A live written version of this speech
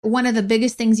One of the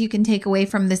biggest things you can take away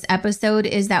from this episode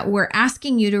is that we're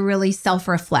asking you to really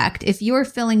self-reflect. If you're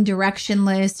feeling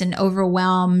directionless and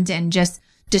overwhelmed and just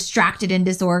distracted and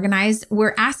disorganized,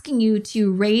 we're asking you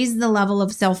to raise the level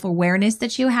of self-awareness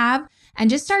that you have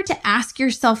and just start to ask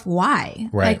yourself why.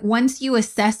 Right. Like once you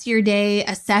assess your day,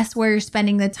 assess where you're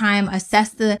spending the time, assess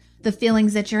the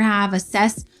feelings that you have,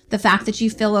 assess the fact that you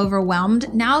feel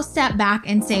overwhelmed, now step back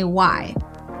and say why.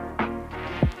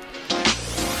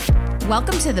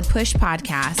 Welcome to the Push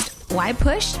Podcast. Why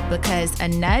push? Because a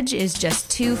nudge is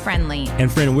just too friendly.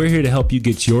 And friend, we're here to help you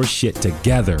get your shit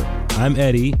together. I'm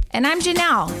Eddie. And I'm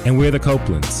Janelle. And we're the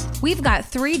Copelands. We've got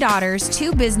 3 daughters,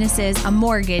 2 businesses, a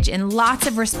mortgage, and lots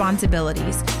of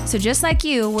responsibilities. So just like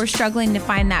you, we're struggling to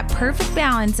find that perfect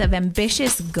balance of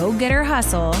ambitious go-getter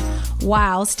hustle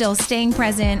while still staying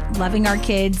present, loving our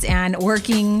kids, and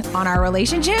working on our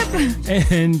relationship.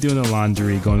 And doing the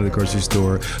laundry, going to the grocery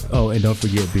store. Oh, and don't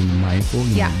forget being mindful.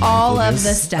 Yeah, all of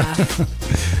the stuff.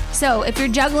 So if you're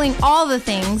juggling all the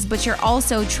things, but you're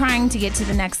also trying to get to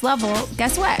the next level,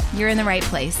 guess what? You're in the right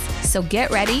place. So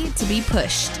get ready to be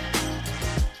pushed.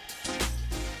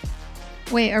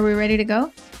 Wait, are we ready to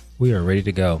go? We are ready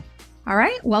to go. All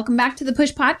right. Welcome back to the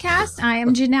Push Podcast. I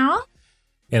am Janelle.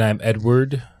 And I'm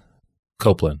Edward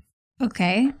Copeland.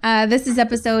 Okay. This is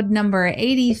episode number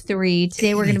 83.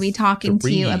 Today we're going to be talking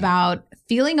to you about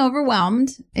feeling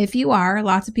overwhelmed. If you are,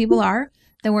 lots of people are.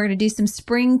 Then we're going to do some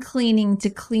spring cleaning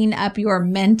to clean up your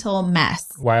mental mess.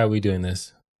 Why are we doing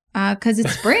this? Because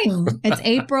it's spring. It's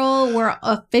April. We're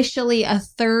officially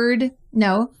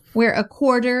we're a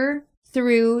quarter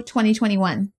through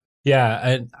 2021. Yeah,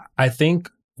 and I think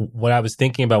what I was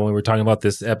thinking about when we were talking about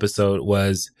this episode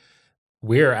was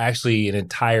we're actually an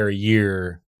entire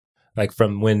year, like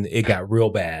from when it got real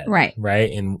bad. Right.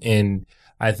 Right. And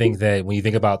I think that when you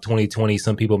think about 2020,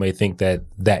 some people may think that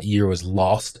that year was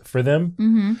lost for them.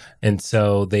 Mm-hmm. And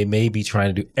so they may be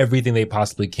trying to do everything they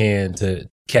possibly can to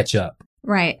catch up.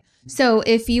 Right. So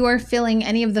if you are feeling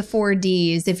any of the 4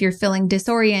 Ds, if you're feeling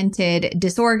disoriented,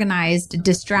 disorganized,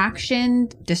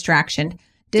 distracted, or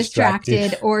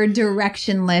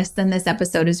directionless, then this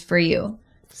episode is for you.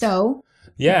 So...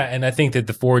 Yeah, and I think that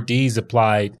the 4 Ds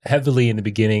applied heavily in the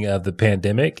beginning of the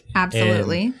pandemic.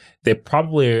 Absolutely. And they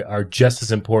probably are just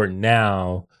as important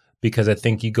now because I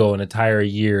think you go an entire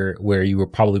year where you were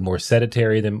probably more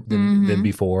sedentary than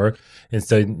before. And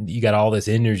so you got all this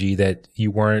energy that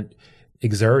you weren't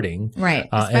exerting. Right.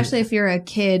 Especially if you're a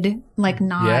kid, like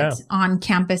not on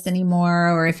campus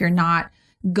anymore, or if you're not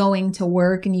going to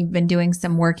work and you've been doing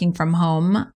some working from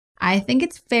home. I think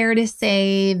it's fair to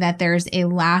say that there's a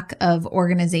lack of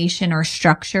organization or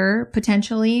structure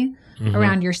potentially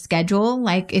around your schedule.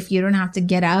 Like if you don't have to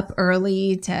get up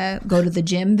early to go to the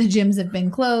gyms have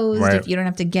been closed. Right. If you don't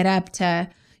have to get up to,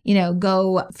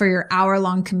 go for your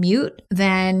hour-long commute,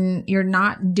 then you're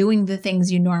not doing the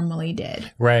things you normally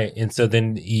did. Right. And so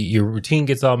then your routine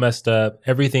gets all messed up.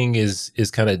 Everything is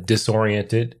kind of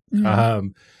disoriented. Mm-hmm.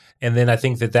 And then I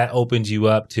think that opens you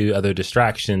up to other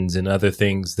distractions and other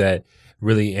things that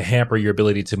really hamper your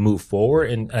ability to move forward.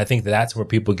 And I think that's where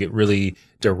people get really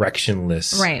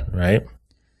directionless. Right. Right.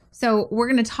 So we're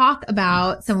going to talk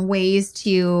about some ways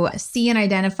to see and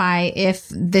identify if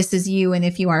this is you and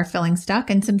if you are feeling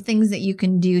stuck, and some things that you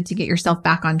can do to get yourself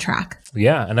back on track.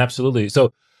 Yeah, and absolutely.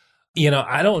 So,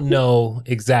 I don't know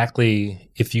exactly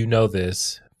if you know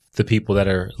this, the people that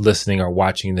are listening or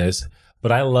watching this,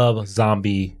 but I love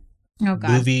zombie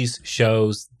movies,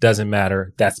 shows, doesn't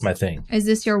matter. That's my thing. Is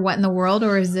this your what in the world,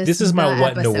 or is this This is my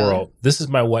what episode? In the world. This is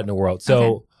my what in the world. So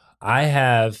Okay. I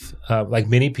have, like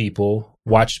many people,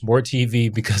 watched more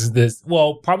TV because of this.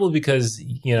 Well, probably because,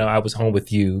 I was home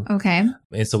with you. Okay.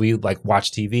 And so we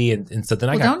watch TV. And so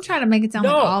then don't try to make it sound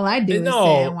like all I do is sit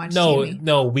and watch TV.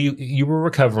 No, you were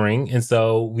recovering. And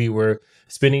so we were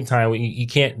spending time. You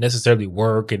can't necessarily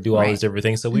work and do all these different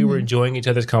things. So we were enjoying each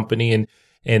other's company and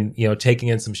taking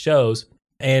in some shows.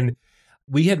 And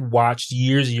we had watched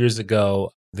years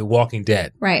ago, The Walking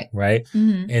Dead. Right.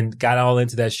 Mm-hmm. And got all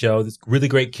into that show. There's really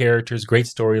great characters, great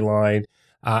storyline.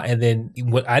 And then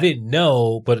what I didn't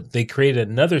know, but they created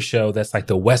another show that's like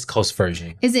the West Coast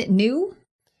version. Is it new?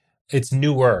 It's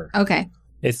newer. Okay.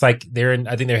 It's like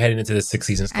I think they're heading into the 6th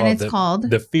season. It's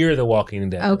called The Fear of the Walking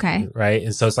Dead. Okay. Right.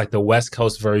 And so it's like the West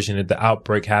Coast version, and the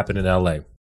outbreak happened in LA.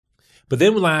 But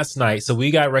then last night, so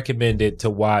we got recommended to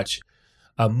watch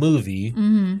a movie.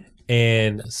 Mm-hmm.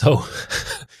 And so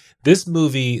this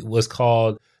movie was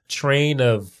called Train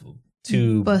to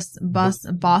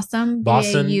Busan.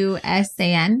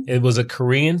 Busan. It was a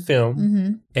Korean film.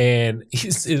 Mm-hmm. And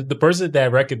the person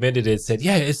that recommended it said,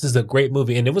 yeah, this is a great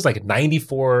movie. And it was like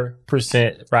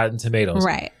 94% Rotten Tomatoes.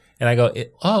 Right. And I go,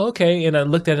 oh, okay. And I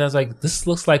looked at it and I was like, this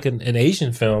looks like an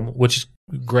Asian film, which is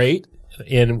great.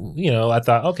 And, you know, I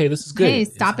thought, okay, this is good. Hey,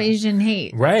 stop Asian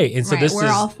hate. Right. And so we're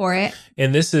all for it.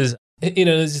 And this is, you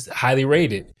know, it's just highly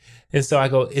rated. And so I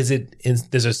go, is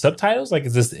there subtitles? Like,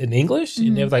 is this in English?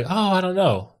 And they were like, oh, I don't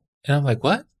know. And I'm like,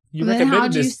 what? You then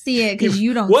how'd you see it? Because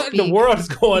you don't What speak. in the world is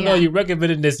going on? You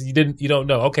recommended this and you don't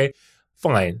know. Okay,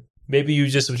 fine. Maybe you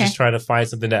just were just trying to find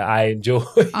something that I enjoy.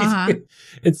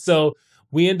 And so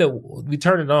we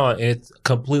turn it on and it's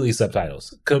completely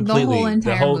subtitles. Completely.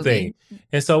 The whole thing.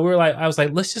 And so I was like,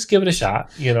 let's just give it a shot,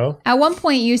 you know? At one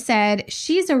point you said,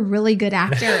 she's a really good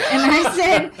actor. And I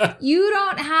said, you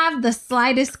don't have the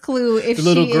slightest clue if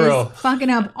she is fucking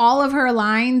up all of her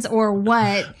lines or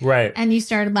what. Right. And you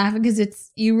started laughing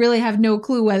because you really have no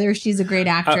clue whether she's a great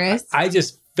actress. I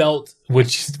just felt what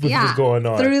was going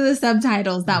on. Through the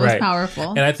subtitles. That was powerful.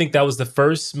 And I think that was the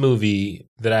first movie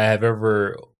that I have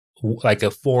ever, like a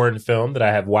foreign film that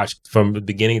I have watched from the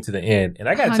beginning to the end. And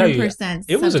I got to tell you,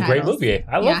 it was a great movie.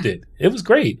 I loved it. It was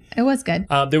great. It was good.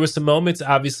 There were some moments,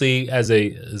 obviously, as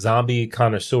a zombie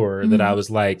connoisseur that I was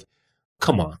like,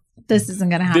 come on. This isn't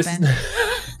going to happen.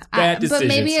 Bad decisions. But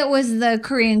maybe it was the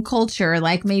Korean culture.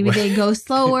 Like maybe they go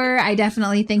slower. I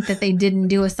definitely think that they didn't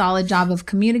do a solid job of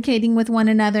communicating with one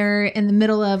another in the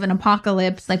middle of an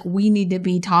apocalypse. Like we need to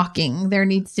be talking. There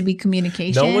needs to be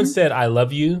communication. No one said, I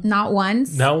love you. Not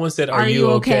once. No one said, are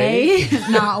you okay?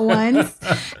 Not once.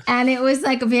 And it was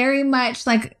like very much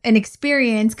like an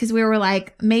experience because we were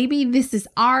like, maybe this is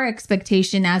our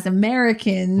expectation as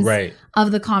Americans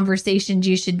of the conversations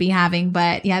you should be having.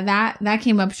 But yeah, that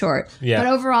came up short. Yeah.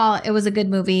 But overall, it was a good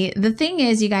movie. The thing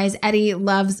is, you guys, Eddie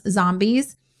loves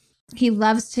zombies. He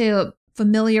loves to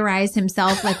familiarize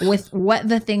himself like with what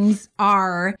the things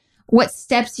are, what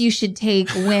steps you should take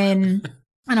when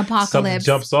an apocalypse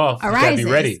jumps off. arises. You gotta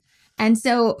be ready. And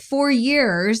so for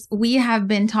years, we have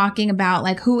been talking about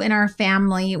like who in our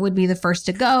family would be the first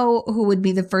to go, who would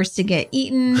be the first to get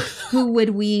eaten, who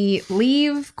would we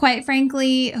leave, quite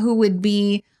frankly, who would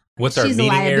be what's our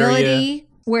meeting area?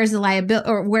 Where's the liability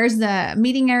or where's the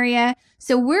meeting area?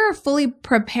 So we're fully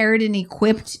prepared and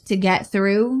equipped to get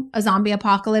through a zombie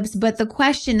apocalypse. But the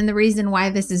question and the reason why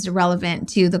this is relevant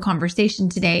to the conversation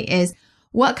today is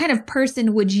what kind of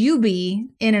person would you be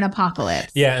in an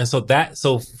apocalypse? Yeah. And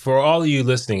so for all of you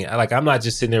listening, like I'm not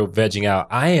just sitting there vegging out.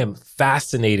 I am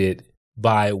fascinated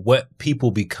by what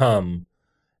people become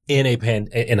in a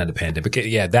pandemic.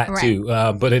 Yeah, that too.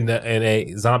 But in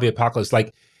a zombie apocalypse,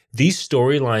 like these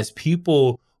storylines,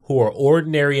 people who are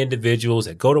ordinary individuals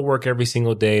that go to work every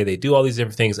single day, they do all these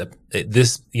different things.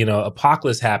 This,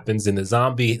 apocalypse happens and the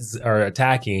zombies are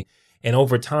attacking. And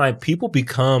over time, people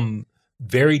become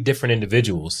very different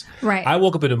individuals. Right. I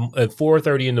woke up at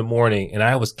 4:30 in the morning and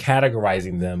I was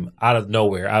categorizing them out of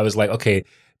nowhere. I was like, okay,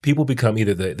 people become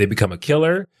they become a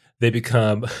killer, they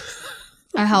become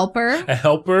a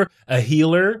helper, a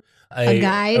healer, a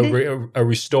guide, a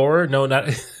restorer. No, not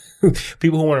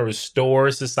people who want to restore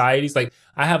societies. Like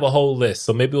I have a whole list.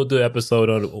 So maybe we'll do an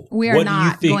episode on we are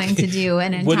not going to do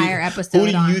an entire episode.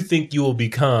 Who do you think you will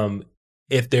become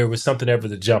if there was something ever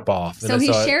to jump off? So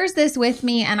he shares this with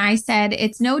me and I said,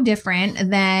 it's no different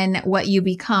than what you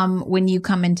become when you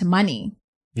come into money.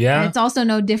 Yeah. And it's also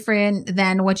no different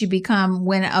than what you become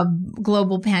when a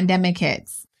global pandemic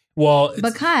hits. Well,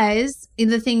 because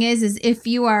the thing is if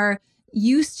you are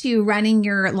used to running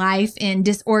your life in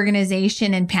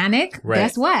disorganization and panic,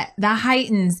 guess what? That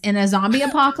heightens in a zombie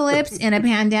apocalypse, in a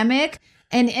pandemic,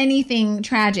 and anything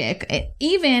tragic,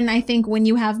 even I think when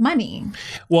you have money.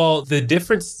 Well, the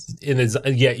difference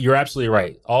you're absolutely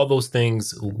right. All those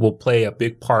things will play a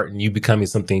big part in you becoming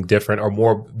something different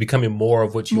or becoming more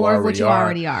of what you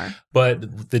already are.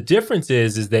 But the difference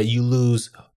is that you lose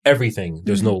everything.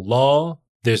 There's no law.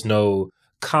 There's no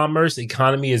commerce.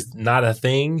 Economy is not a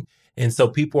thing. And so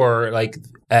people are like,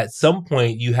 at some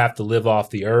point you have to live off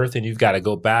the earth and you've got to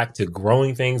go back to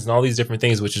growing things and all these different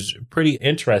things, which is pretty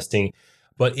interesting.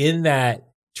 But in that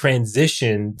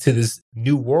transition to this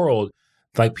new world,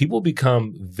 like people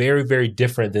become very, very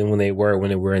different than when they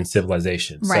were in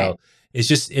civilization. Right. So it's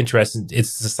just interesting.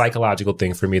 It's a psychological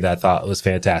thing for me that I thought was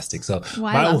fantastic. So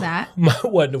I love that. My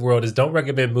what in the world is don't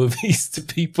recommend movies to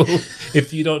people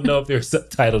if you don't know if they're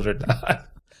subtitled or not.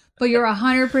 But you're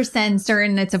 100%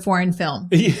 certain it's a foreign film.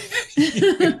 But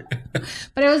it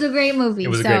was a great movie. It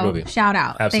was a great movie. Shout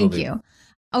out. Absolutely. Thank you.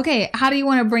 Okay, how do you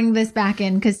want to bring this back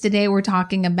in? Because today we're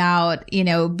talking about,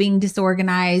 being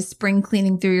disorganized, spring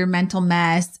cleaning through your mental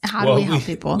mess. How do we help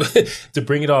people? To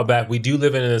bring it all back, we do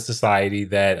live in a society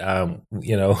that,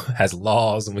 has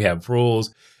laws and we have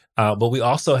rules. But we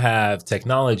also have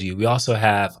technology. We also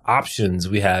have options.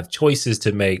 We have choices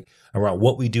to make around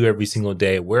what we do every single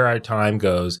day, where our time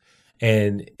goes.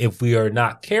 And if we are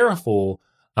not careful,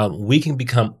 we can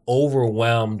become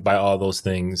overwhelmed by all those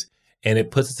things. And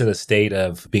it puts us in a state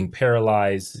of being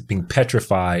paralyzed, being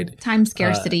petrified. Time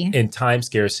scarcity. And time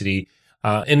scarcity.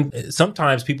 And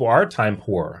sometimes people are time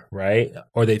poor, right?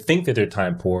 Or they think that they're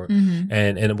time poor. Mm-hmm.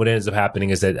 And what ends up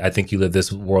happening is that I think you live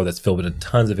this world that's filled with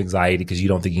tons of anxiety because you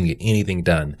don't think you can get anything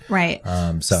done. Right.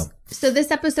 So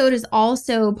this episode is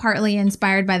also partly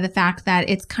inspired by the fact that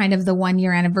it's kind of the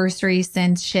 1-year anniversary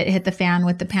since shit hit the fan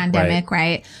with the pandemic,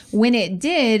 right? When it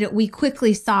did, we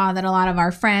quickly saw that a lot of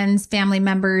our friends, family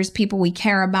members, people we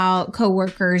care about,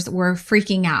 coworkers were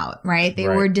freaking out, right? They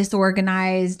were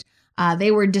disorganized.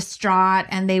 They were distraught,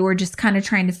 and they were just kind of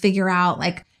trying to figure out,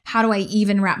 like, how do I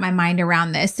even wrap my mind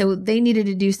around this? So they needed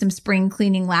to do some spring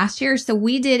cleaning last year. So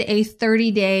we did a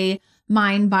 30-day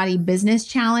mind, body, business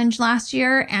challenge last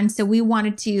year. And so we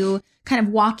wanted to kind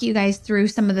of walk you guys through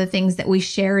some of the things that we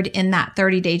shared in that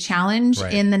 30-day challenge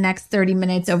in the next 30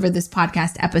 minutes over this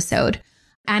podcast episode.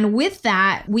 And with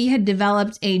that, we had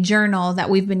developed a journal that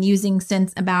we've been using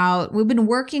we've been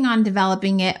working on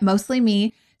developing it, mostly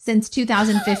me, since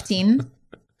 2015.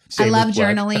 I love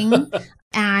journaling.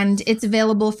 And it's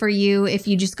available for you if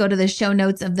you just go to the show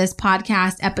notes of this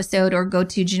podcast episode or go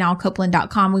to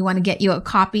JanelleCopeland.com. We want to get you a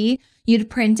copy. You'd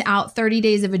print out 30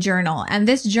 days of a journal. And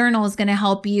this journal is going to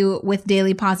help you with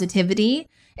daily positivity.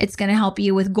 It's going to help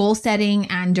you with goal setting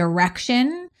and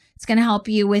direction. It's going to help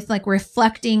you with like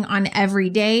reflecting on every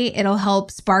day. It'll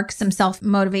help spark some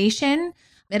self-motivation.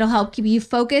 It'll help keep you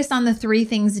focused on the 3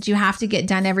 things that you have to get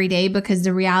done every day, because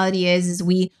the reality is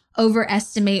we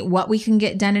overestimate what we can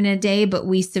get done in a day, but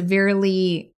we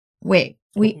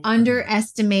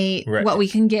underestimate what we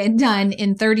can get done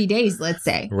in 30 days, let's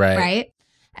say. Right.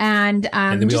 And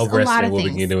then we overestimate what we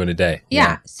can do in a day.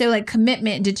 Yeah. So like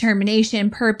commitment, determination,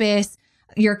 purpose,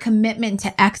 your commitment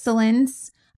to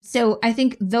excellence. So I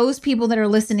think those people that are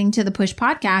listening to the Push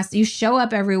podcast, you show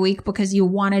up every week because you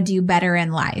want to do better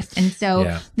in life. And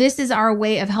so this is our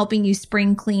way of helping you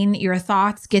spring clean your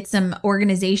thoughts, get some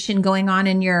organization going on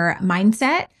in your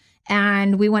mindset.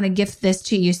 And we want to gift this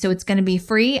to you. So it's going to be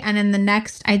free. And in the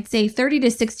next, I'd say 30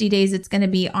 to 60 days, it's going to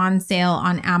be on sale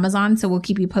on Amazon. So we'll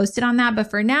keep you posted on that. But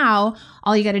for now,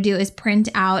 all you got to do is print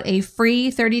out a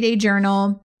free 30-day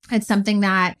journal. It's something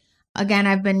that, again,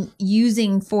 I've been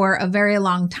using for a very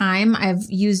long time. I've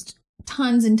used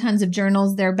tons and tons of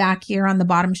journals. They're back here on the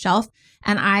bottom shelf.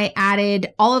 And I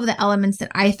added all of the elements that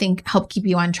I think help keep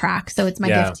you on track. So it's my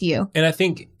gift to you. And I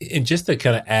think, and just to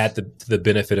kind of add to the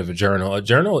benefit of a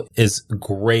journal is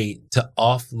great to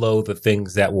offload the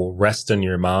things that will rest on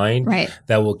your mind,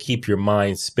 that will keep your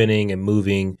mind spinning and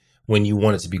moving when you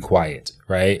want it to be quiet,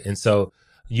 right? And so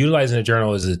utilizing a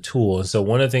journal is a tool. And so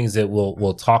one of the things that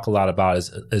we'll talk a lot about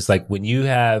is like when you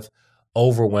have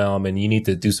overwhelm and you need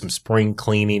to do some spring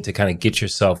cleaning to kind of get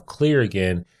yourself clear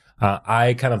again.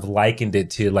 I kind of likened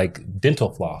it to like dental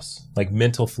floss, like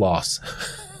mental floss.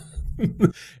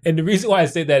 And the reason why I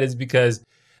say that is because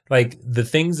like the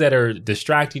things that are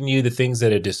distracting you, the things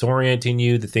that are disorienting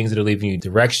you, the things that are leaving you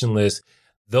directionless,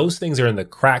 those things are in the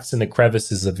cracks and the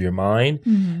crevices of your mind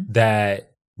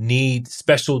that need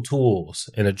special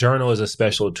tools. And a journal is a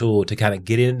special tool to kind of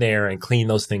get in there and clean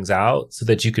those things out so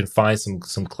that you can find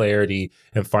some clarity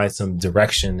and find some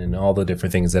direction and all the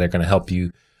different things that are going to help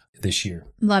you this year.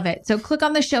 Love it. So click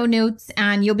on the show notes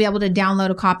and you'll be able to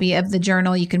download a copy of the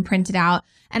journal. You can print it out.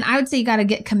 And I would say you got to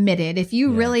get committed. If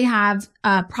you really have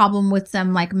a problem with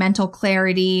some like mental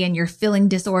clarity and you're feeling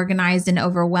disorganized and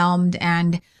overwhelmed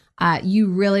and you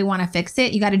really want to fix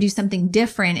it, you got to do something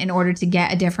different in order to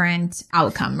get a different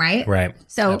outcome, right? Right.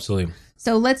 So absolutely.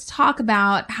 So let's talk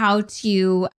about how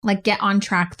to like get on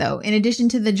track though. In addition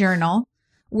to the journal,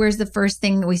 where's the first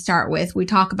thing that we start with? We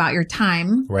talk about your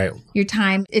time. Right. Your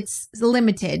time, it's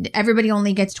limited. Everybody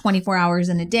only gets 24 hours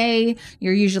in a day.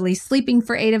 You're usually sleeping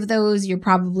for 8 of those. You're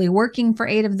probably working for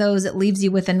 8 of those. It leaves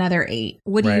you with another 8.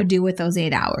 What do you do with those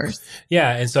 8 hours?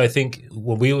 Yeah. And so I think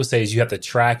what we will say is you have to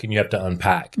track and you have to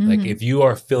unpack. Like if you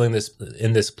are feeling this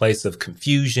in this place of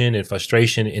confusion and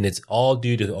frustration and it's all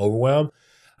due to the overwhelm,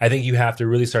 I think you have to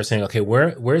really start saying, okay,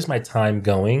 where's my time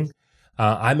going?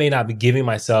 I may not be giving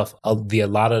myself the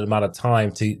allotted amount of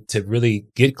time to really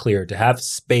get clear, to have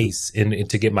space and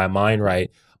to get my mind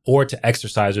right, or to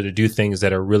exercise or to do things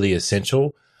that are really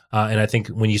essential. And I think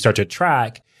when you start to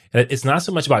track, it's not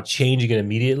so much about changing it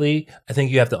immediately. I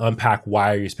think you have to unpack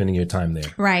why you're spending your time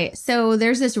there. Right. So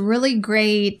there's this really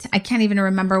great, I can't even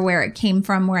remember where it came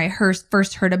from, where I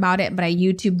first heard about it, but I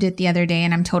YouTubed it the other day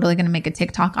and I'm totally going to make a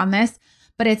TikTok on this.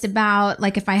 but it's about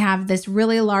like if I have this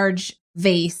really large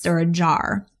vase or a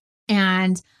jar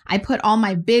and I put all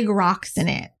my big rocks in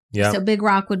it. Yeah. So big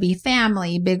rock would be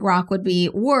family, big rock would be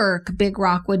work, big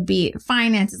rock would be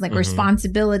finances, like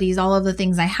responsibilities, all of the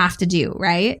things I have to do,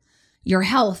 right? Your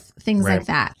health, things like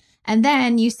that. And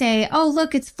then you say, oh,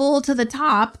 look, it's full to the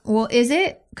top. Well, is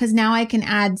it? Because now I can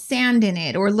add sand in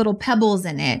it or little pebbles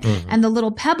in it. And the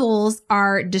little pebbles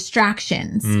are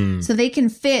distractions. So they can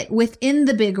fit within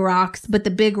the big rocks, but the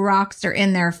big rocks are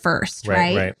in there first,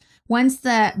 right? Once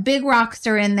the big rocks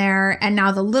are in there and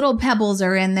now the little pebbles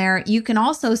are in there, you can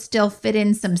also still fit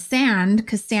in some sand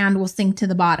because sand will sink to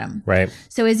the bottom. Right.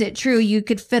 So is it true you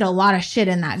could fit a lot of shit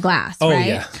in that glass, right?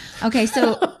 Yeah. Okay,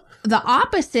 so the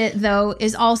opposite, though,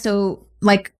 is also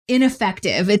like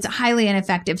ineffective. It's highly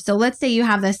ineffective. So let's say you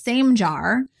have the same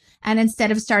jar, and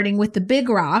instead of starting with the big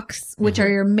rocks, which are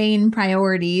your main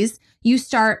priorities, you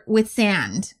start with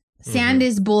sand. Sand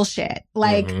is bullshit,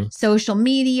 like social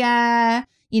media,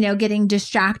 getting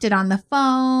distracted on the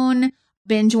phone,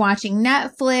 binge watching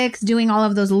Netflix, doing all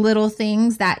of those little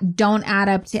things that don't add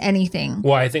up to anything.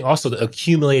 Well, I think also the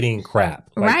accumulating crap,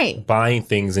 like buying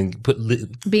things and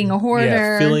being a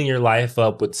hoarder, filling your life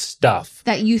up with stuff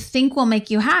that you think will make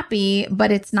you happy,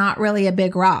 but it's not really a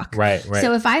big rock. Right.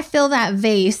 So if I fill that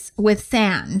vase with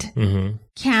sand,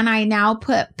 can I now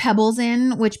put pebbles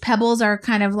in, which pebbles are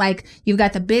kind of like you've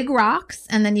got the big rocks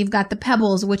and then you've got the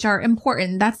pebbles, which are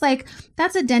important. That's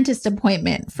a dentist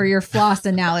appointment for your floss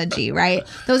analogy, right?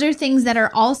 Those are things that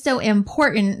are also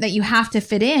important that you have to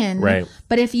fit in. Right.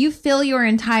 But if you fill your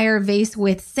entire vase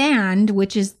with sand,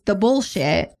 which is the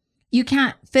bullshit, you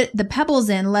can't fit the pebbles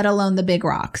in, let alone the big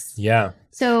rocks. Yeah.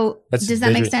 So does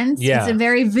that make sense? Yeah. It's a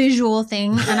very visual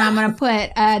thing, and I'm going to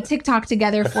put a TikTok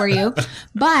together for you.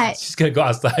 But she's going to go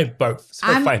outside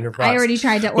and find her rocks. I already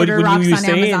tried to order rocks on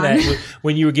Amazon.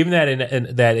 When you were giving that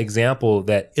in that example,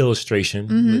 that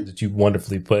illustration that you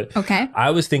wonderfully put,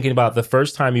 I was thinking about the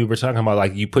first time you were talking about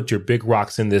like you put your big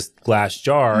rocks in this glass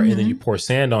jar and then you pour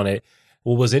sand on it.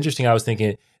 What was interesting, I was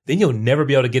thinking, then you'll never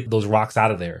be able to get those rocks out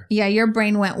of there. Yeah, your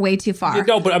brain went way too far.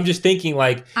 No, but I'm just thinking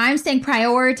like... I'm saying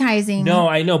prioritizing. No,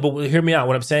 I know, but hear me out.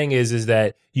 What I'm saying is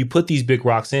that you put these big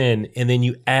rocks in and then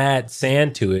you add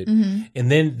sand to it.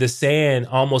 And then the sand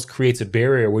almost creates a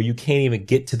barrier where you can't even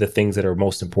get to the things that are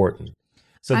most important.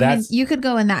 So I mean, you could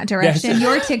go in that direction.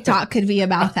 Your TikTok could be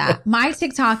about that. My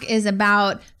TikTok is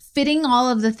about fitting all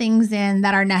of the things in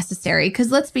that are necessary.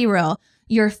 Because let's be real.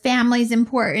 Your family's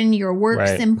important, your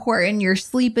work's important, your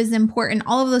sleep is important.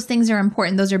 All of those things are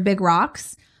important. Those are big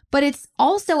rocks. But it's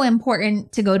also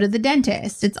important to go to the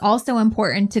dentist. It's also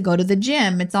important to go to the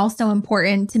gym. It's also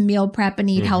important to meal prep and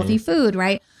eat healthy food,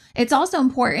 right? It's also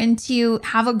important to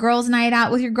have a girls' night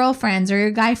out with your girlfriends or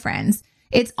your guy friends.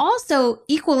 It's also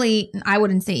equally, I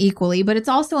wouldn't say equally, but it's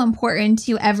also important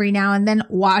to every now and then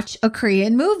watch a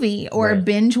Korean movie or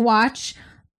binge watch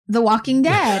The Walking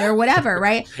Dead or whatever,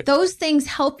 right? Those things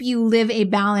help you live a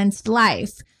balanced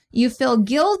life. You feel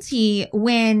guilty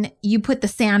when you put the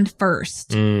sand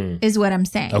first, is what I'm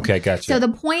saying. Okay, gotcha. So the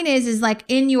point is like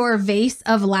in your vase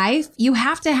of life, you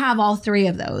have to have all three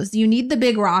of those. You need the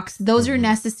big rocks. Those are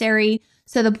necessary.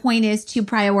 So the point is to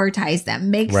prioritize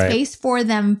them. Make space for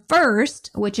them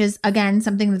first, which is, again,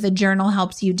 something that the journal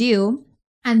helps you do.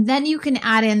 And then you can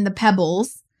add in the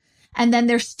pebbles. And then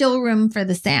there's still room for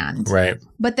the sand. Right.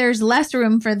 But there's less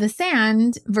room for the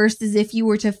sand versus if you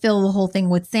were to fill the whole thing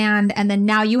with sand and then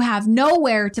now you have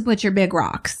nowhere to put your big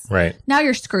rocks. Right. Now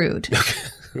you're screwed.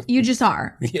 You just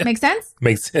are. Yeah. Make sense?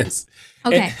 Makes sense.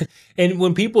 Okay. And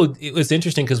when people, it was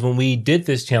interesting because when we did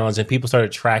this challenge and people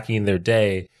started tracking their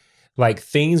day, like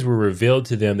things were revealed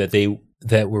to them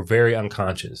that were very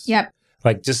unconscious. Yep.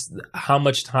 Like just how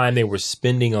much time they were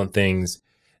spending on things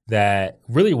that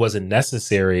really wasn't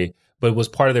necessary, but was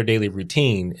part of their daily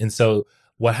routine. And so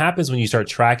what happens when you start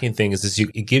tracking things is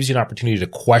it gives you an opportunity to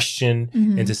question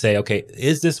and to say, okay,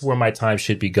 is this where my time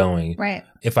should be going? Right.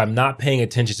 If I'm not paying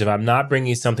attention, if I'm not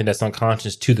bringing something that's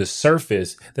unconscious to the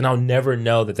surface, then I'll never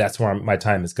know that that's where my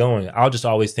time is going. I'll just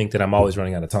always think that I'm always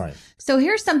running out of time. So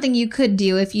here's something you could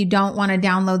do if you don't want to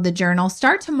download the journal.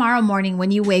 Start tomorrow morning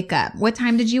when you wake up. What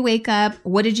time did you wake up?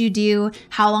 What did you do?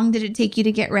 How long did it take you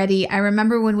to get ready? I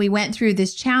remember when we went through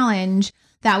this challenge,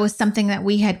 that was something that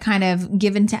we had kind of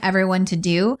given to everyone to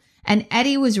do. And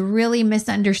Eddie was really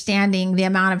misunderstanding the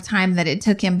amount of time that it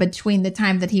took him between the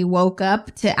time that he woke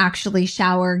up to actually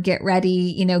shower, get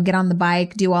ready, get on the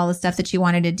bike, do all the stuff that you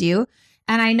wanted to do.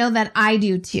 And I know that I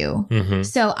do too.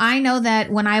 So I know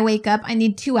that when I wake up, I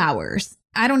need 2 hours.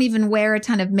 I don't even wear a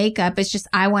ton of makeup. It's just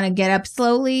I want to get up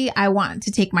slowly. I want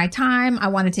to take my time. I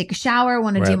want to take a shower. I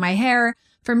want to do my hair.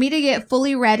 For me to get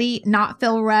fully ready, not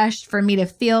feel rushed, for me to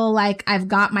feel like I've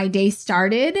got my day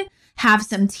started, have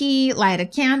some tea, light a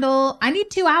candle, I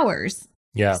need 2 hours.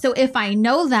 Yeah. So if I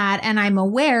know that and I'm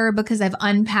aware because I've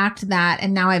unpacked that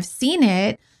and now I've seen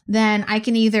it, then I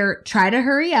can either try to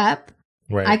hurry up,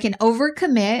 Right. I can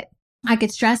overcommit, I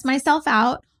could stress myself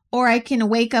out, or I can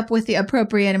wake up with the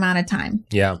appropriate amount of time.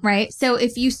 Yeah. Right. So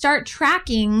if you start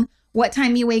tracking what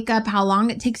time you wake up, how long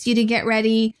it takes you to get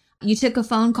ready, you took a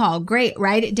phone call, great,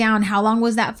 write it down. How long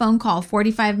was that phone call?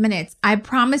 45 minutes. I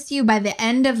promise you by the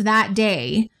end of that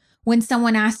day, when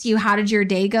someone asks you, how did your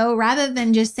day go? Rather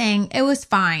than just saying it was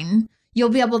fine, you'll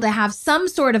be able to have some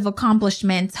sort of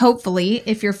accomplishments, hopefully,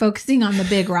 if you're focusing on the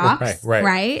big rocks,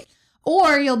 right?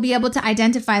 Or you'll be able to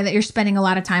identify that you're spending a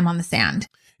lot of time on the sand.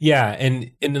 Yeah.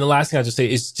 And then the last thing I'll just say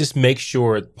is just make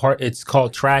sure it's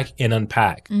called track and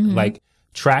unpack. Mm-hmm. Like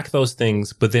track those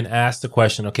things, but then ask the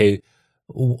question, okay,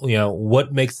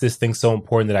 what makes this thing so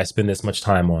important that I spend this much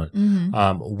time on?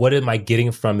 Mm-hmm. What am I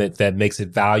getting from it that makes it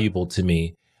valuable to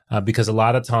me? Because a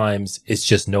lot of times it's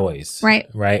just noise.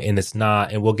 Right. And it's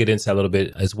not, and we'll get into that a little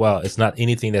bit as well. It's not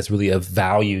anything that's really of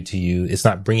value to you. It's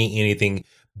not bringing anything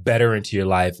better into your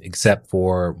life except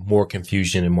for more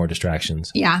confusion and more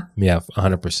distractions. Yeah. Yeah,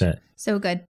 100%. So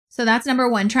good. So that's number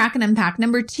 1, track and unpack.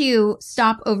 Number 2,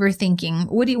 stop overthinking.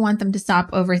 What do you want them to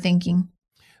stop overthinking?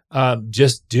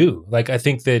 Just do. Like, I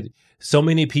think that so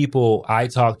many people I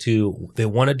talk to, they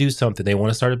want to do something. They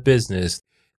want to start a business.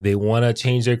 They want to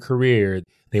change their career.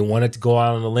 They want to go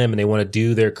out on a limb and they want to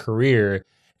do their career.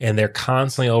 And they're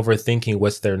constantly overthinking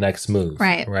what's their next move.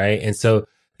 Right. And so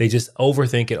they just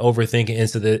overthink it. And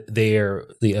so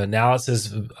the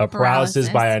analysis, paralysis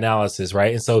by analysis,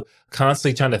 right? And so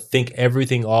constantly trying to think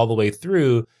everything all the way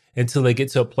through until they get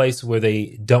to a place where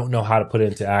they don't know how to put it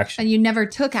into action. And you never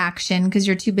took action because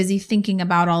you're too busy thinking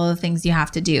about all the things you have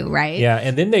to do, right? Yeah.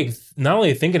 And then they not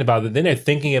only thinking about it, then they're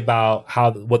thinking about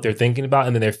what they're thinking about,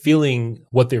 and then they're feeling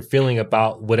what they're feeling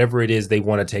about whatever it is they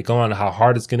want to take on, how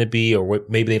hard it's going to be, or what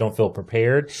maybe they don't feel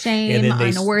prepared. Shame, and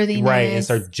then unworthiness. Right. And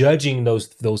start judging those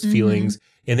feelings.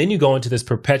 And then you go into this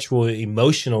perpetual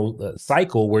emotional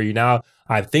cycle where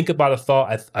I think about a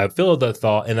thought, I feel the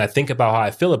thought, and I think about how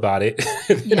I feel about it.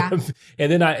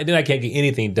 and then I can't get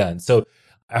anything done. So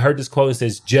I heard this quote that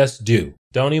says, just do.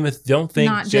 Don't think,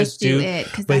 not just do it,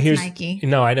 because that's Nike.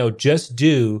 No, I know, just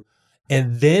do.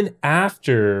 And then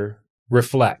after,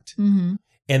 reflect. Mm-hmm.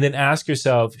 And then ask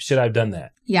yourself, should I have done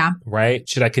that? Yeah. Right?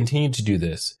 Should I continue to do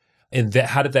this? And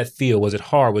how did that feel? Was it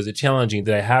hard? Was it challenging?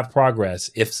 Did I have progress?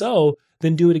 If so,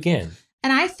 then do it again.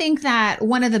 And I think that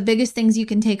one of the biggest things you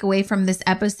can take away from this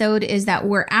episode is that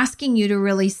we're asking you to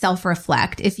really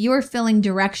self-reflect. If you're feeling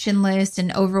directionless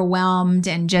and overwhelmed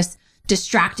and just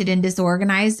distracted and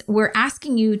disorganized, we're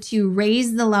asking you to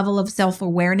raise the level of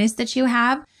self-awareness that you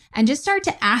have and just start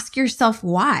to ask yourself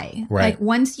why. Right. Like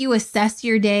once you assess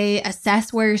your day,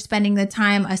 assess where you're spending the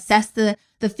time, assess the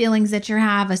feelings that you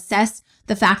have, assess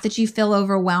the fact that you feel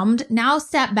overwhelmed, now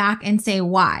step back and say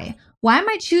why. Why am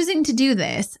I choosing to do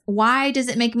this? Why does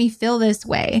it make me feel this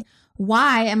way?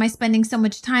 Why am I spending so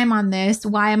much time on this?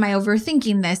 Why am I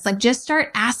overthinking this? Like just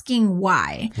start asking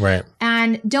why. Right.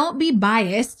 And don't be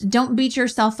biased. Don't beat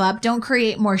yourself up. Don't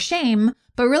create more shame,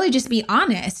 but really just be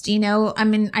honest.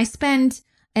 I spent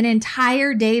an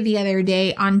entire day the other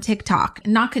day on TikTok,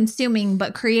 not consuming,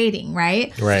 but creating,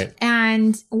 right? Right.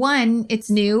 And 1,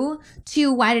 it's new.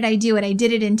 2, why did I do it? I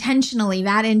did it intentionally.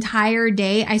 That entire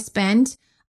day I spent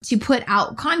to put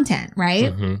out content, right?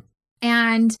 Mm-hmm.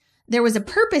 And there was a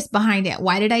purpose behind it.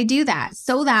 Why did I do that?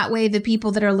 So that way the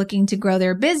people that are looking to grow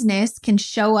their business can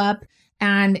show up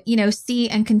and, see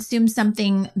and consume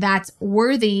something that's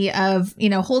worthy of,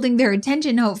 holding their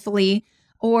attention, hopefully,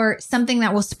 or something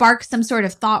that will spark some sort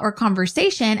of thought or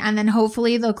conversation. And then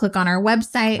hopefully they'll click on our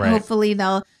website. Right. Hopefully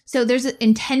so there's an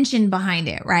intention behind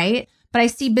it, right? But I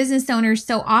see business owners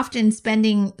so often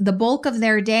spending the bulk of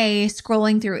their day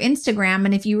scrolling through Instagram.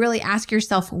 And if you really ask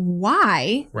yourself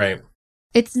why, right,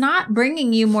 it's not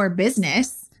bringing you more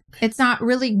business. It's not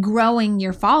really growing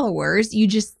your followers. You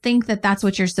just think that that's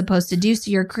what you're supposed to do.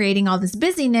 So you're creating all this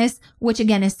busyness, which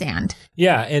again is sand.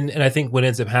 Yeah. And I think what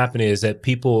ends up happening is that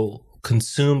people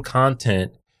consume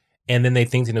content and then they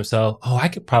think to themselves, oh, I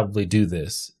could probably do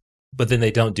this. But then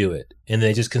they don't do it. And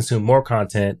they just consume more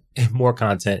content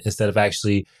instead of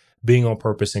actually being on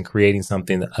purpose and creating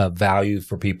something of value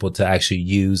for people to actually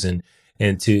use and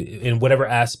in whatever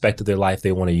aspect of their life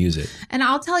they want to use it. And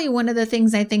I'll tell you, one of the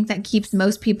things I think that keeps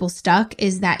most people stuck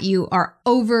is that you are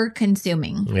over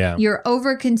consuming. Yeah. You're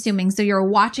over consuming. So you're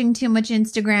watching too much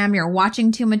Instagram, you're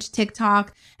watching too much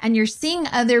TikTok, and you're seeing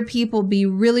other people be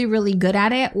really, really good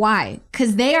at it. Why?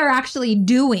 Because they are actually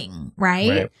doing,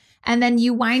 right? And then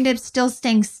you wind up still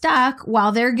staying stuck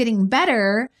while they're getting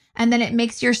better. And then it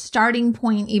makes your starting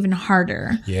point even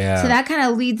harder. Yeah. So that kind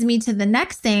of leads me to the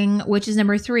next thing, which is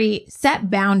number 3, set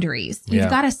boundaries. You've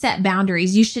got to set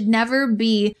boundaries. You should never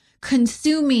be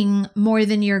consuming more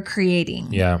than you're creating.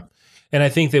 Yeah. And I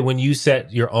think that when you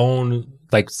set your own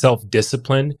like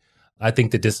self-discipline, I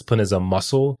think the discipline is a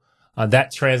muscle.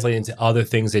 That translates into other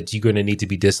things that you're going to need to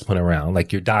be disciplined around,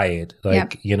 like your diet,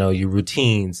 like, your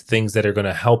routines, things that are going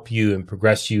to help you and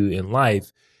progress you in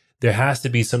life. There has to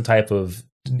be some type of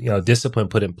discipline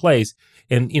put in place.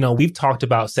 And, we've talked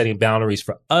about setting boundaries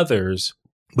for others,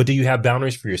 but do you have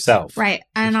boundaries for yourself? Right.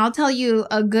 And I'll tell you,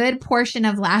 a good portion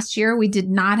of last year, we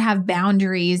did not have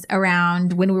boundaries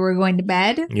around when we were going to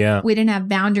bed. Yeah. We didn't have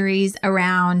boundaries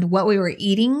around what we were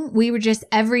eating. We were just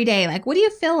every day like, what do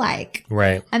you feel like?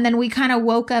 Right. And then we kind of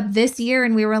woke up this year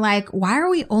and we were like, why are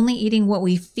we only eating what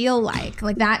we feel like?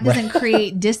 Like that doesn't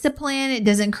create discipline. It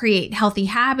doesn't create healthy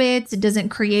habits. It doesn't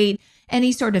create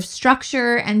any sort of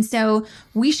structure. And so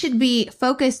we should be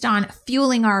focused on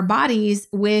fueling our bodies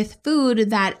with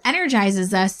food that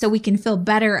energizes us so we can feel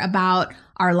better about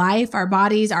our life, our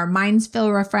bodies, our minds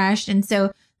feel refreshed. And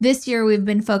so this year we've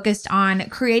been focused on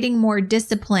creating more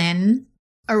discipline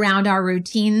around our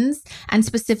routines and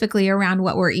specifically around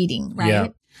what we're eating, right? Yeah.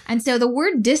 And so the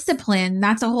word discipline,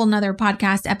 that's a whole nother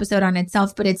podcast episode on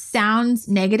itself, but it sounds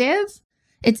negative.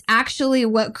 It's actually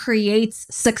what creates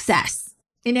success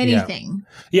in anything.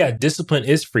 Yeah. Discipline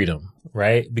is freedom,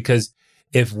 right? Because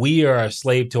if we are a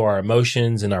slave to our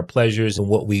emotions and our pleasures and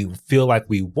what we feel like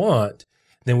we want,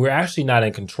 then we're actually not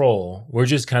in control. We're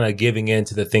just kind of giving in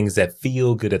to the things that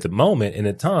feel good at the moment in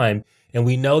the time. And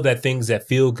we know that things that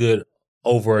feel good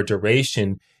over a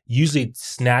duration usually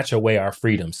snatch away our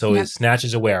freedom. So it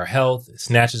snatches away our health, it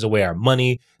snatches away our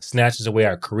money, snatches away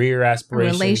our career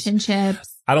aspirations.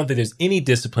 Relationships. I don't think there's any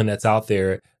discipline that's out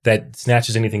there that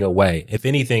snatches anything away. If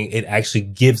anything, it actually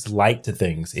gives light to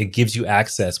things. It gives you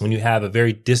access. When you have a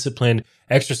very disciplined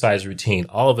exercise routine,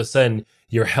 all of a sudden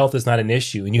your health is not an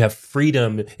issue and you have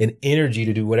freedom and energy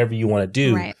to do whatever you want to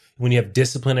do. Right. When you have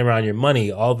discipline around your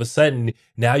money, all of a sudden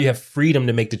now you have freedom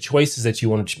to make the choices that you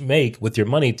want to make with your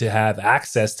money to have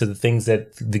access to the things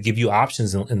that give you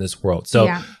options in this world.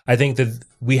 So I think that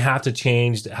we have to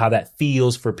change how that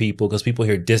feels for people because people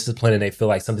hear discipline and they feel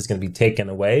like something's going to be taken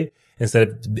away instead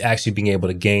of actually being able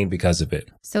to gain because of it.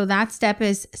 So that step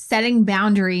is setting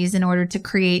boundaries in order to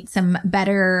create some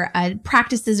better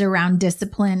practices around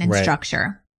discipline and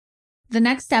structure. The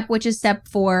next step, which is step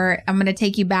 4, I'm going to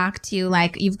take you back to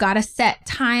like, you've got to set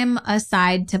time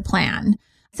aside to plan.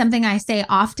 Something I say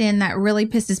often that really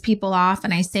pisses people off,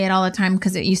 and I say it all the time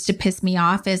because it used to piss me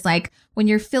off, is like when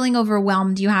you're feeling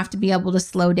overwhelmed, you have to be able to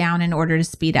slow down in order to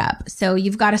speed up. So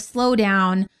you've got to slow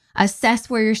down, assess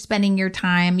where you're spending your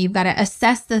time. You've got to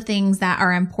assess the things that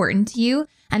are important to you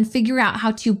and figure out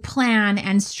how to plan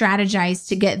and strategize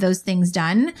to get those things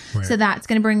done. Right. So that's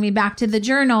going to bring me back to the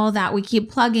journal that we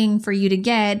keep plugging for you to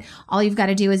get. All you've got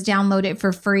to do is download it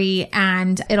for free,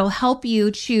 and it'll help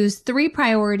you choose 3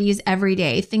 priorities every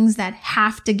day, things that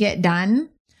have to get done.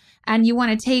 And you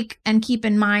want to take and keep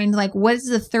in mind, like, what is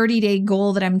the 30-day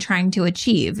goal that I'm trying to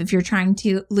achieve? If you're trying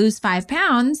to lose 5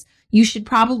 pounds, you should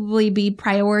probably be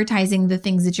prioritizing the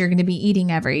things that you're going to be eating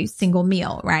every single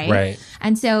meal, right? Right.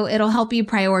 And so it'll help you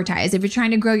prioritize. If you're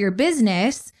trying to grow your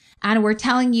business and we're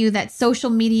telling you that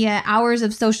social media, hours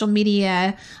of social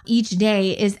media each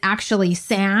day is actually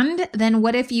sand, then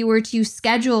what if you were to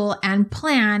schedule and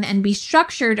plan and be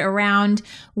structured around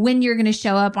when you're going to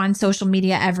show up on social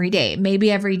media every day?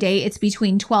 Maybe every day it's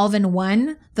between 12 and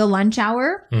 1, the lunch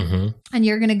hour. Mm-hmm. And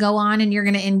you're going to go on and you're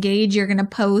going to engage, you're going to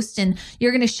post, and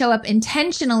you're going to show up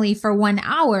intentionally for 1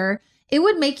 hour. It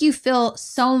would make you feel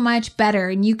so much better.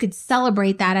 And you could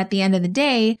celebrate that at the end of the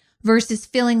day versus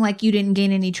feeling like you didn't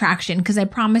gain any traction. Because I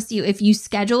promise you, if you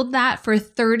scheduled that for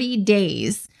 30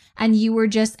 days and you were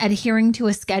just adhering to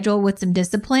a schedule with some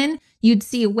discipline, you'd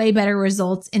see way better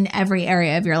results in every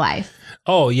area of your life.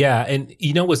 Oh, yeah. And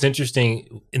you know what's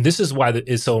interesting? And this is why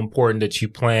it's so important that you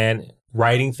plan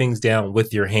writing things down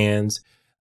with your hands,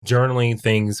 journaling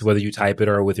things, whether you type it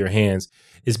or with your hands,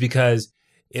 is because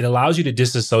it allows you to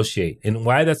disassociate. And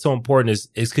why that's so important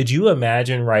is could you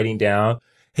imagine writing down,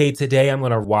 hey, today I'm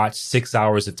going to watch 6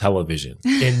 hours of television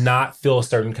and not feel a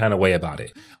certain kind of way about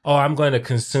it. Oh, I'm going to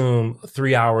consume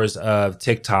 3 hours of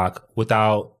TikTok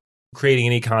without creating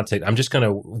any content. I'm just going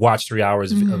to watch 3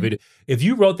 hours of video. If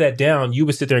you wrote that down, you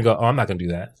would sit there and go, oh, I'm not going to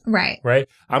do that. Right. Right.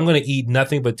 I'm going to eat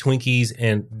nothing but Twinkies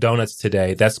and donuts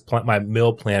today. That's my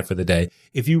meal plan for the day.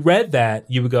 If you read that,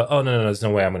 you would go, oh, no, there's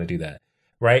no way I'm going to do that.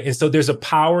 Right. And so there's a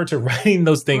power to writing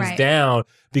those things down,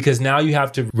 because now you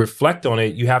have to reflect on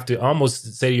it. You have to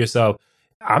almost say to yourself,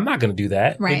 I'm not going to do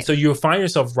that. Right. And so you'll find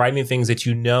yourself writing things that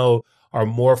you know are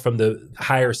more from the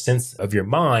higher sense of your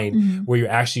mind, where you're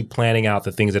actually planning out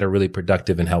the things that are really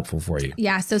productive and helpful for you.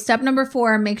 Yeah. So step number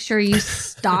 4, make sure you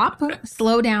stop,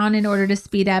 slow down in order to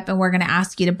speed up. And we're going to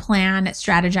ask you to plan,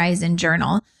 strategize, and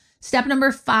journal. Step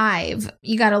number 5,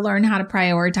 you got to learn how to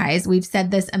prioritize. We've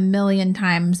said this a million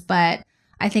times, but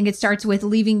I think it starts with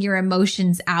leaving your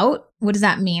emotions out. What does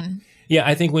that mean? Yeah,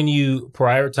 I think when you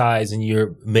prioritize and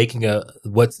you're making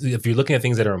if you're looking at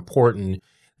things that are important,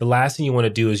 the last thing you want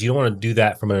to do is you don't want to do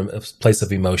that from a place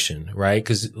of emotion, right?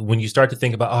 Because when you start to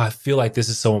think about, I feel like this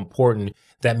is so important,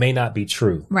 that may not be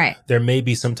true. Right. There may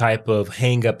be some type of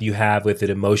hang up you have with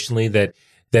it emotionally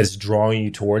that's drawing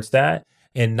you towards that,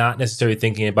 and not necessarily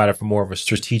thinking about it from more of a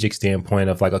strategic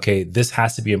standpoint of like, okay, this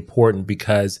has to be important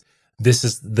because this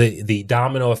is the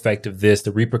domino effect of this,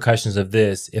 the repercussions of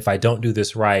this. If I don't do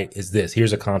this right, is this.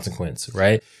 Here's a consequence,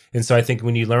 right? And so I think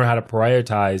when you learn how to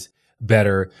prioritize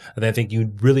better, and I think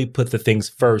you really put the things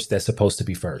first that's supposed to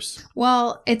be first.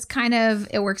 Well, it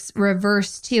works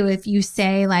reverse too. If you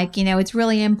say like, it's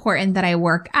really important that I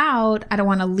work out, I don't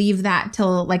want to leave that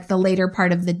till like the later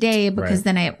part of the day, because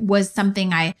then it was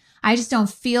something I just don't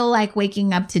feel like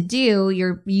waking up to do.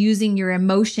 You're using your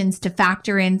emotions to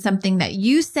factor in something that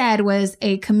you said was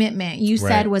a commitment, you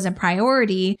said was a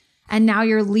priority. And now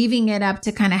you're leaving it up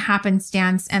to kind of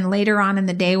happenstance. And later on in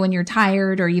the day when you're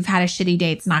tired or you've had a shitty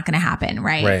day, it's not going to happen,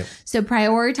 right? So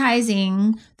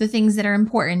prioritizing the things that are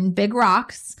important, big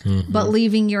rocks, but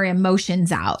leaving your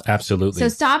emotions out. Absolutely. So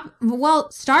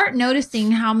start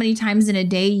noticing how many times in a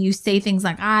day you say things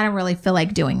like, I don't really feel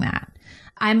like doing that.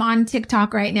 I'm on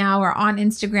TikTok right now or on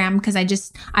Instagram because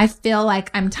I feel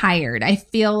like I'm tired. I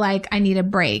feel like I need a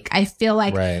break. I feel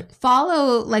like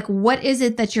follow, like, what is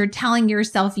it that you're telling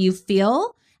yourself you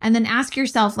feel? And then ask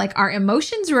yourself, like, are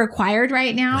emotions required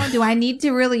right now? Do I need to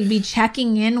really be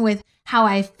checking in with how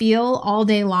I feel all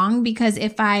day long? Because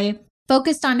if I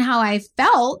focused on how I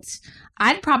felt,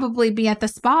 I'd probably be at the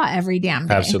spa every damn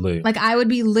day. Absolutely. Like I would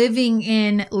be living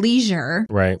in leisure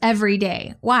every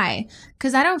day. Why?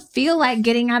 Because I don't feel like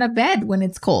getting out of bed when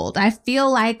it's cold. I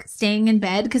feel like staying in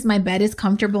bed because my bed is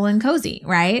comfortable and cozy,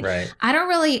 right? I don't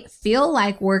really feel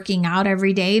like working out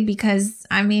every day because,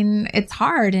 it's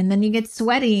hard and then you get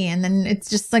sweaty and then it's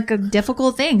just like a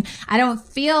difficult thing. I don't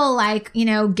feel like,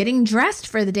 getting dressed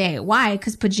for the day. Why?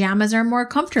 Because pajamas are more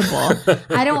comfortable.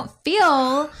 I don't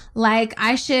feel like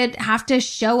I should have to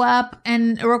show up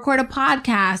and record a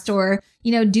podcast or,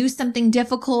 do something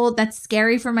difficult that's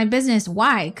scary for my business.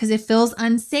 Why? Because it feels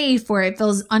unsafe or it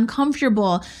feels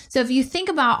uncomfortable. So if you think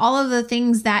about all of the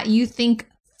things that you think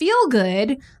feel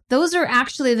good, those are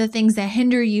actually the things that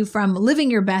hinder you from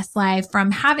living your best life, from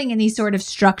having any sort of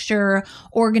structure,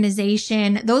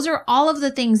 organization. Those are all of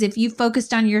the things, if you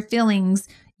focused on your feelings,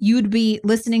 you'd be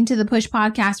listening to the Push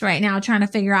podcast right now, trying to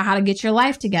figure out how to get your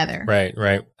life together.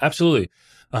 Right. Absolutely.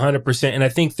 100%. And I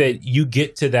think that you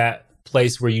get to that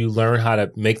place where you learn how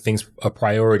to make things a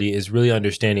priority is really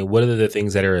understanding what are the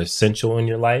things that are essential in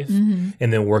your life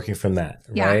and then working from that.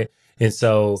 Right. And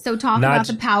so talk about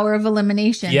the power of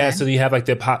elimination. Yeah. Then. So you have like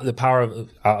the power of,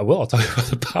 I'll talk about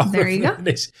the power of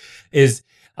elimination. Is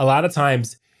a lot of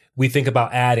times we think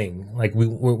about adding, like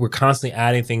we're constantly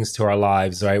adding things to our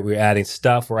lives, right? We're adding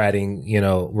stuff, we're adding,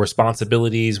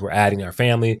 responsibilities, we're adding our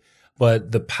family.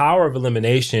 But the power of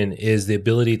elimination is the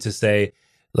ability to say,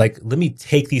 like, let me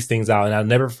take these things out. And I'll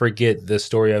never forget the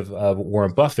story of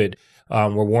Warren Buffett, where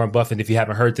Warren Buffett, if you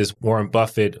haven't heard this, Warren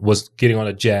Buffett was getting on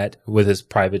a jet with his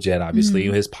private jet, obviously,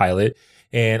 his pilot.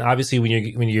 And obviously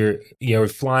when you're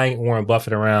flying Warren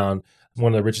Buffett around,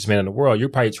 one of the richest men in the world, you're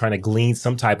probably trying to glean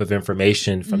some type of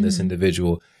information from this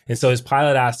individual. And so his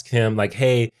pilot asked him, like,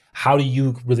 hey, how do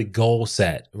you really goal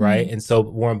set, right? And so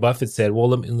Warren Buffett said,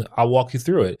 well, I'll walk you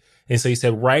through it. And so he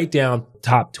said, write down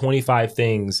top 25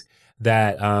 things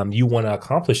that you want to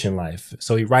accomplish in life.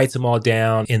 So he writes them all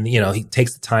down and, he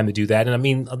takes the time to do that. And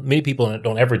many people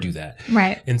don't ever do that.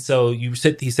 Right. And so he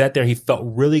sat there, he felt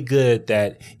really good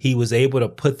that he was able to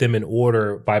put them in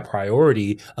order by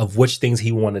priority of which things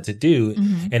he wanted to do.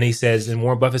 And he says, and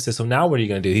Warren Buffett says, so now what are you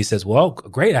going to do? He says, well,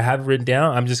 great. I have it written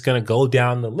down. I'm just going to go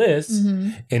down the list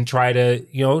and try to,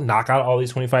 knock out all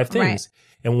these 25 things. Right.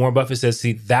 And Warren Buffett says,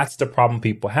 see, that's the problem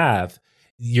people have.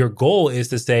 Your goal is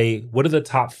to say, what are the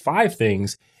top 5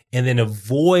 things? and then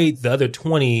avoid the other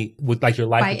 20 with like your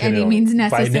life. By any means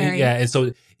necessary. Yeah. And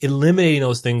so eliminating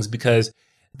those things, because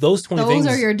those 20 things.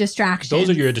 Those are your distractions. Those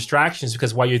are your distractions,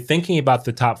 because while you're thinking about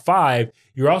the top 5,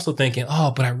 you're also thinking,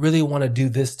 oh, but I really want to do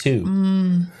this too.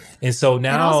 And so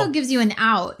now it also gives you an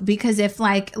out, because if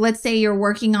like, let's say you're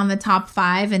working on the top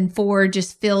 5 and 4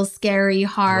 just feels scary,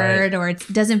 hard, or it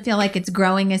doesn't feel like it's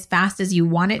growing as fast as you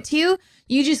want it to,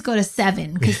 you just go to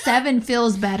 7, because 7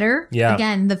 feels better. Yeah.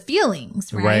 Again, the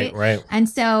feelings, right? Right. And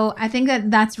so I think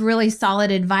that that's really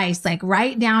solid advice. Like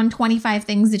write down 25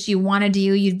 things that you want to do,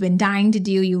 you've been dying to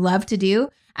do, you love to do,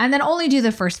 and then only do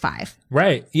the first 5.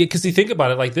 Right. Yeah. Because you think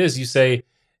about it like this, you say,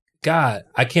 God,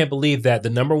 I can't believe that the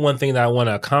number one thing that I want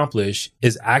to accomplish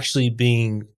is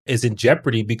in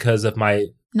jeopardy because of my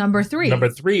number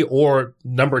 3 or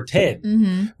number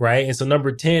 10. Right. And so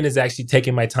number 10 is actually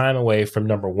taking my time away from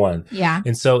number 1. Yeah.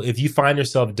 And so if you find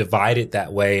yourself divided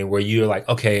that way, where you're like,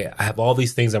 okay, I have all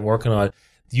these things I'm working on,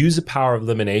 use the power of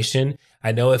elimination.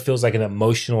 I know it feels like an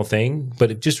emotional thing,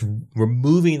 but just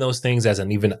removing those things as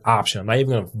an even option. I'm not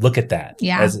even going to look at that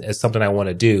as something I want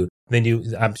to do.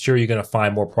 Then I'm sure you're going to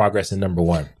find more progress in number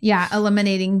 1. Yeah,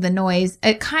 eliminating the noise.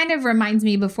 It kind of reminds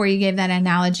me, before you gave that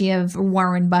analogy of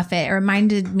Warren Buffett, it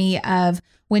reminded me of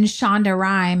when Shonda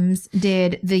Rhimes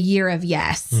did the Year of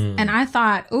Yes. And I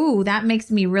thought, ooh, that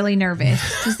makes me really nervous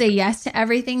to say yes to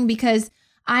everything, because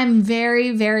I'm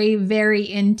very, very, very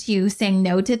into saying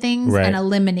no to things and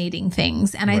eliminating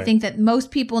things. And I think that most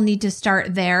people need to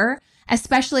start there,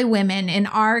 especially women. In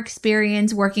our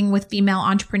experience working with female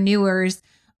entrepreneurs,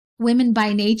 women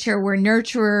by nature, we're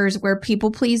nurturers, we're people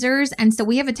pleasers. And so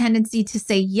we have a tendency to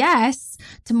say yes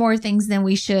to more things than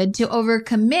we should, to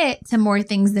overcommit to more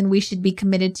things than we should be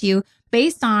committed to,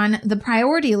 based on the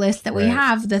priority list that we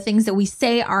have, the things that we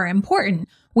say are important.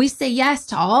 We say yes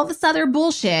to all this other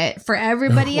bullshit for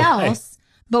everybody else,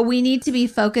 but we need to be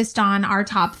focused on our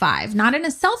top 5, not in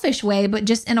a selfish way, but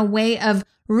just in a way of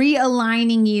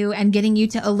realigning you and getting you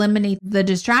to eliminate the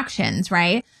distractions,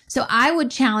 right? So I would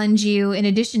challenge you, in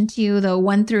addition to the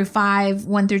 1 through 5,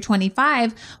 1 through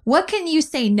 25, what can you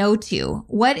say no to?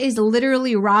 What is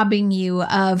literally robbing you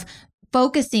of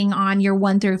focusing on your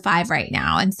 1 through 5 right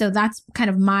now? And so that's kind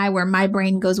of where my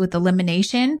brain goes with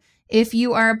elimination. If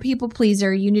you are a people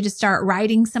pleaser, you need to start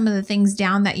writing some of the things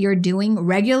down that you're doing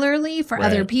regularly for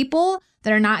other people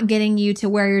that are not getting you to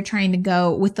where you're trying to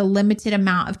go with the limited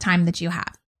amount of time that you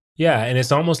have. Yeah. And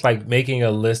it's almost like making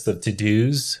a list of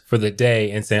to-dos for the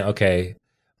day and saying, okay,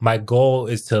 my goal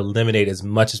is to eliminate as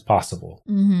much as possible,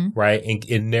 right?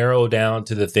 And narrow down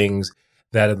to the things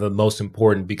that are the most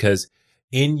important, because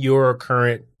in your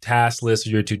current task list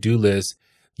or your to-do list,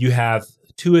 you have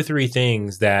 2 or 3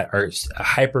 things that are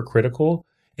hypercritical,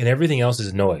 and everything else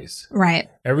is noise. Right.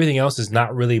 Everything else is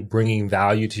not really bringing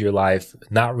value to your life,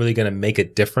 not really going to make a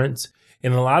difference.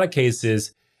 In a lot of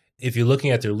cases, if you're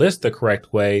looking at your list the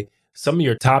correct way, some of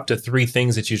your top to 3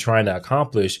 things that you're trying to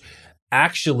accomplish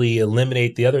actually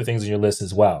eliminate the other things on your list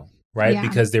as well, right? Yeah.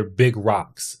 Because they're big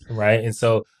rocks, right? And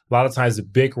so a lot of times the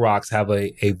big rocks have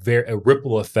a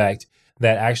ripple effect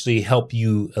that actually help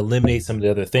you eliminate some of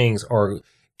the other things, or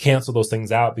cancel those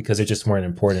things out because they just weren't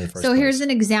important in the first place. Here's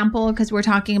an example, because we're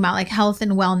talking about like health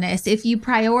and wellness. If you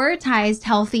prioritized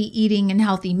healthy eating and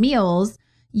healthy meals,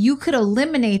 you could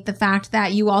eliminate the fact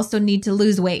that you also need to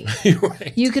lose weight.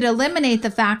 Right. You could eliminate the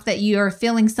fact that you are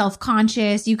feeling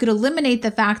self-conscious. You could eliminate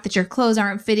the fact that your clothes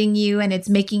aren't fitting you and it's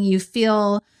making you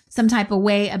feel some type of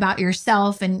way about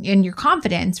yourself and your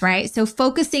confidence, right? So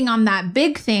focusing on that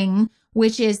big thing,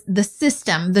 which is the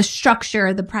system, the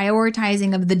structure, the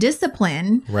prioritizing of the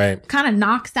discipline, right, kind of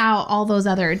knocks out all those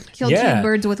other, kill 2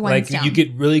 birds with one stone. You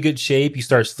get really good shape. You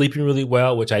start sleeping really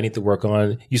well, which I need to work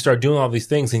on. You start doing all these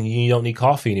things and you don't need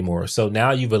coffee anymore. So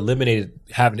now you've eliminated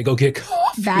having to go get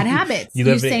coffee. Bad habits.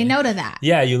 You say no to that.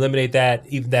 Yeah, you eliminate that,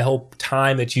 even that whole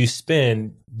time that you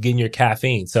spend getting your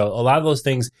caffeine. So a lot of those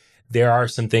things, there are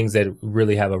some things that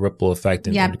really have a ripple effect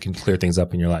and can clear things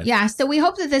up in your life. Yeah. So we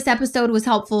hope that this episode was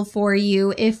helpful for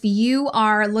you. If you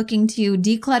are looking to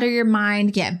declutter your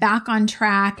mind, get back on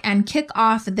track, and kick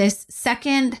off this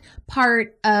second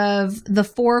part of the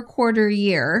 4-quarter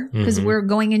year, because we're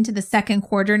going into the second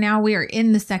quarter now. We are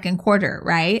in the second quarter,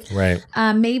 right? Right.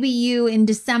 Maybe you in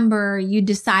December, you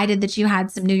decided that you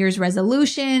had some New Year's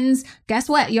resolutions. Guess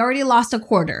what? You already lost a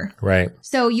quarter. Right.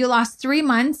 So you lost 3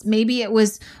 months. Maybe it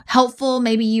was helpful.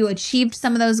 Maybe you achieved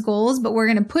some of those goals, but we're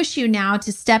going to push you now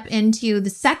to step into the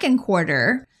second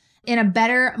quarter in a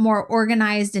better, more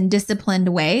organized and disciplined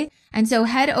way. And so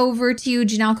head over to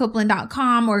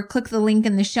JanelleCopeland.com or click the link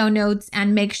in the show notes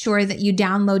and make sure that you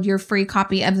download your free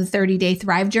copy of the 30-Day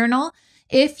Thrive Journal.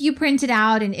 if you print it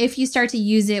out and if you start to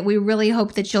use it, we really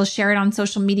hope that you'll share it on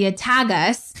social media. Tag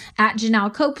us at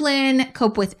Janelle Copeland,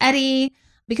 Cope with Eddie,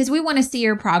 because we want to see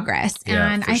your progress.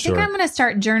 Yeah, and I think I'm going to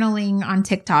start journaling on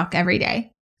TikTok every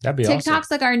day. That'd be TikTok's awesome.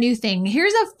 like our new thing.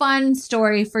 Here's a fun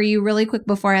story for you really quick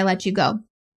before I let you go.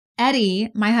 Eddie,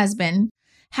 my husband,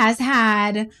 has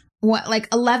had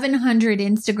 1,100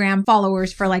 Instagram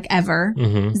followers for ever,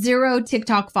 0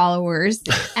 TikTok followers.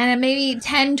 And maybe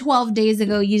 10, 12 days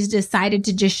ago, you decided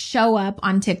to just show up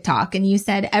on TikTok and you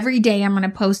said, every day I'm going to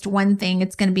post one thing.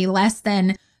 It's going to be less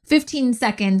than 15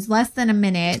 seconds, less than a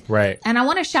minute. Right. And I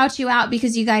want to shout you out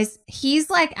because you guys, he's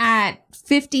at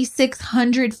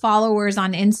 5,600 followers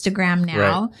on Instagram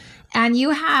now. Right. And you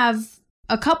have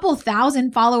a couple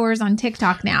thousand followers on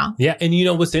TikTok now. Yeah. And you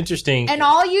know what's interesting? And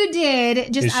all you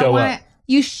did,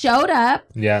 you showed up.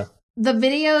 Yeah. The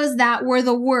videos that were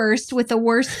the worst with the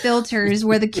worst filters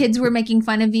where the kids were making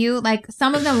fun of you,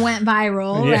 some of them went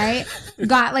viral, right?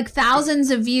 Got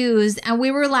thousands of views. And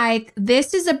we were like,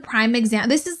 this is a prime example.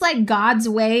 This is God's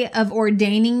way of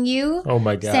ordaining you. Oh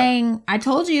my God. Saying, I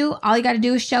told you, all you got to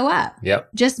do is show up. Yep.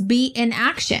 Just be in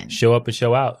action. Show up and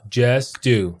show out. Just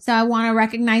do. So I want to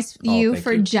recognize you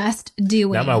for just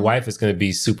doing. Now my wife is going to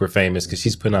be super famous because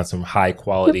she's putting on some high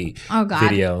quality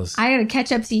videos. I got to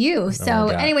catch up to you. So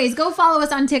anyways, go follow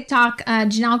us on TikTok,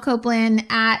 Janelle Copeland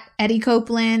at Eddie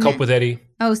Copeland. Cope with Eddie.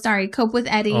 Oh, sorry. Cope with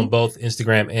Eddie. On both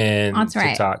Instagram and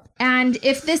TikTok. And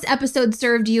if this episode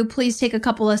served you, please take a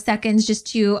couple of seconds just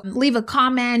to leave a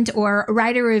comment or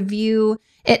write a review.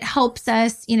 It helps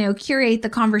us, curate the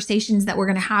conversations that we're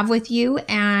going to have with you.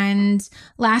 And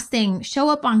last thing, show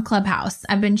up on Clubhouse.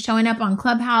 I've been showing up on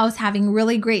Clubhouse, having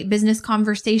really great business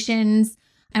conversations.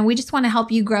 And we just want to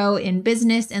help you grow in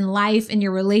business and life, in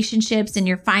your relationships and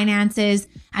your finances,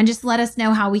 and just let us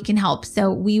know how we can help.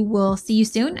 So we will see you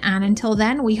soon. And until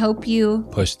then, we hope you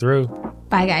push through.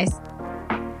 Bye, guys.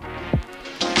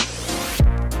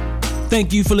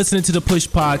 Thank you for listening to the Push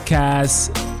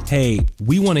Podcast. Hey,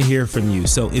 we want to hear from you.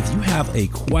 So if you have a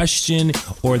question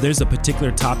or there's a particular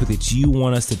topic that you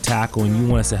want us to tackle and you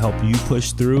want us to help you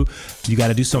push through, you got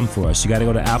to do something for us. You got to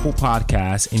go to Apple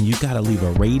Podcasts and you got to leave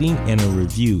a rating and a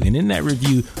review. And in that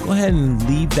review, go ahead and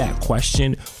leave that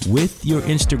question with your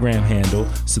Instagram handle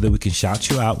so that we can shout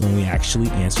you out when we actually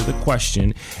answer the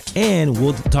question. And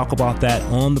we'll talk about that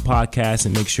on the podcast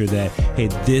and make sure that, hey,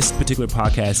 this particular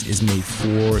podcast is made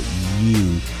for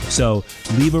you. So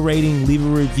leave a rating, leave a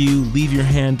review, leave your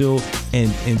handle,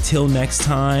 and until next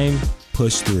time,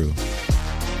 push through.